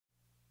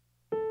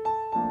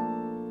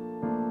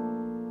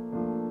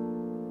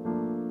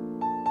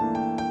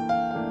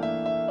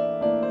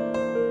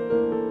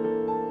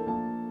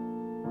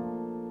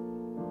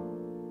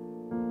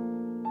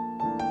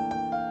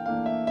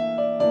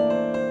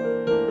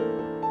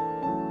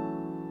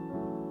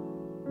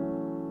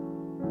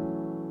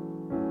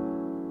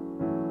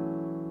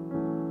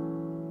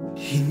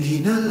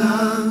Lagi na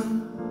lang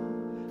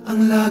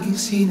ang laging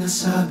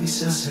sinasabi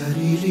sa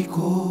sarili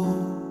ko.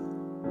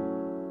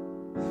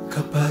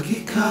 Kapag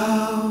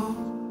ikaw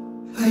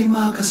ay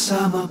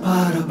makasama,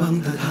 para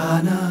bang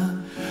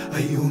tadhana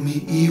ay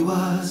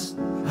umiiwas.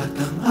 At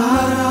ang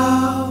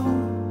araw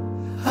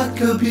at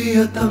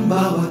gabi at ang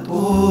bawat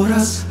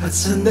oras at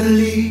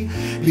sandali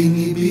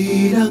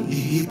binibilang,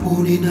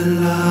 iipunin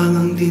na lang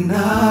ang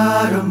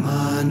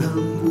dinarama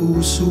ng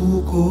puso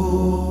ko.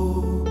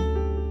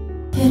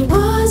 It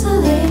was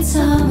a late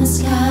summer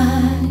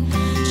sky,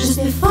 just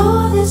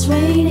before this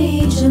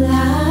rainy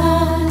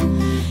July.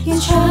 You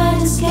tried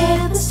to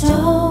skip the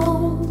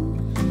storm,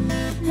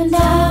 and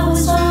I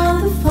was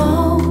on the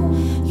phone.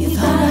 You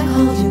thought I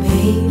called you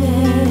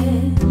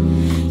baby.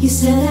 You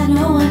said that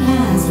no one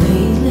has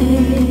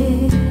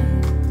lately.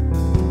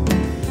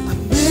 I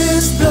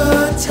miss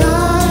the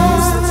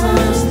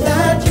times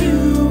that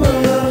you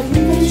were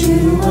here.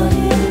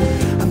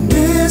 I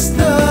miss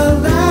the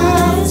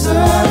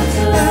laughter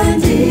and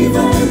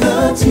even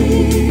the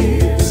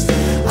tears.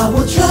 I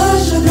will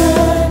treasure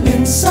them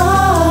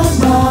inside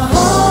my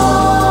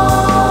heart.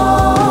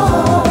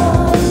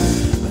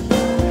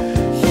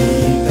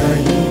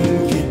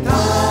 Hintayin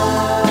kita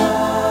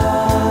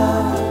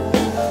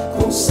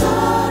kung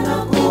saan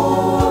ako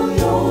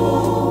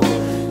iyong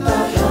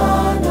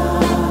tadhana.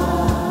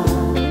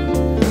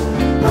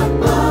 At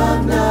pag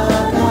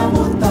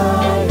nagamot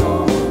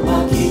tayo,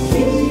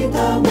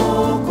 makikita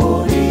mo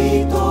ko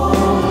rito.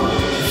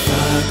 If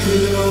I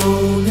could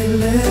only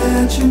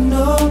let you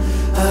know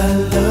I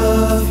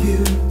love you,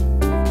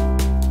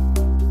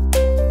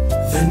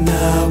 then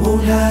I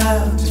won't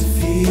have to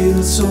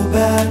feel so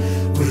bad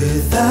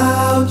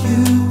without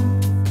you.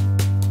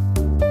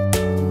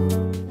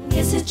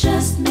 Is it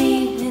just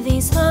me with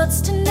these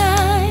thoughts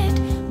tonight?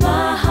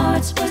 My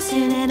heart's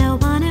bursting and I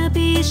wanna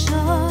be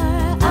sure.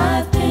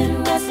 I've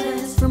been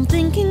restless from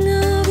thinking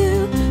of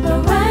you,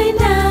 but right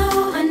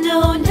now I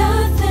know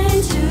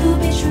nothing to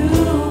be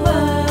truer.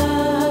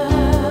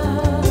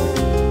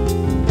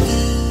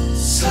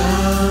 Sa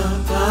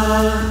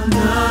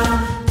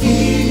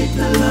panakit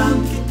na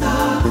lang kita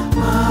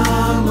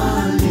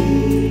mamahalin.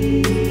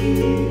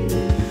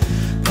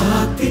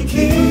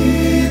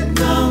 Pagpikit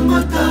ng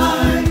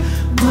mata'y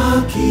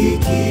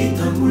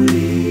makikita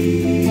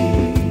muli.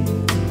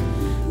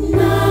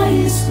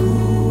 Nais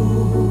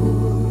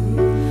ko'y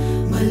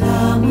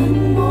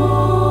malaman mo,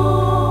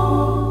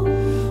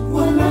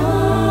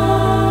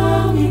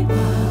 walang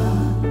iba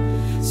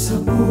sa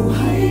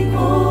buhay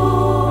ko,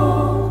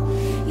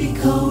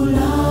 ikaw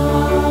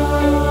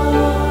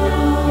lang.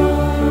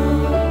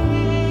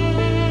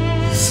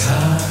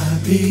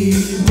 Sabi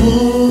mo,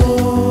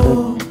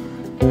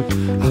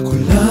 ako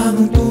lang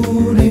ang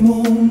tunay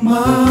mong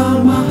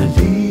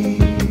mamahalin.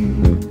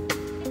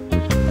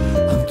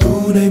 Ang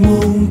tunay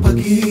mong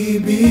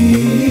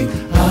pag-ibig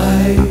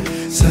ay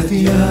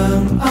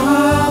sadyang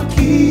akin.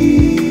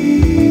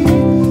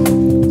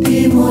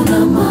 Di mo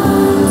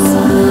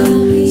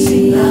naman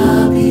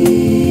sinabi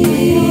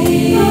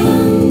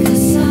ang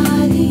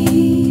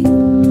kasali,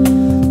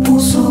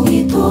 pusong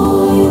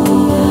ito'y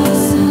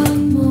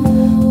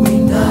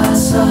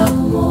winasak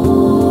mo.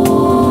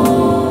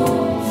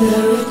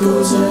 There it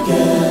goes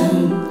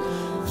again,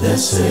 the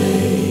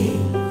same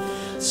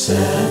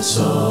sad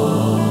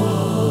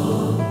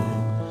song.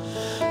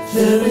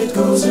 There it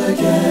goes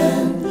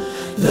again,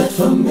 that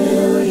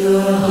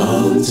familiar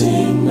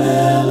haunting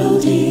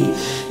melody.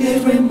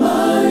 It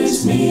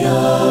reminds me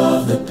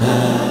of the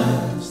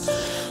past,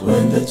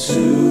 when the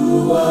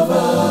two of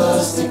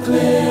us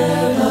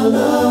declared our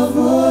love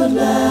would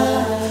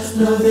last.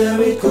 Now there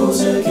it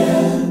goes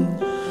again,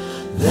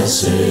 the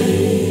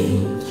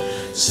same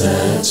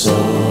sad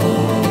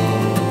song.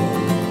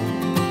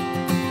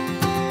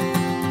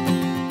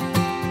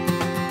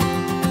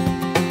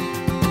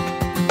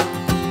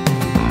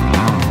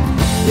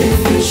 If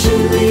you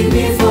should leave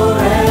me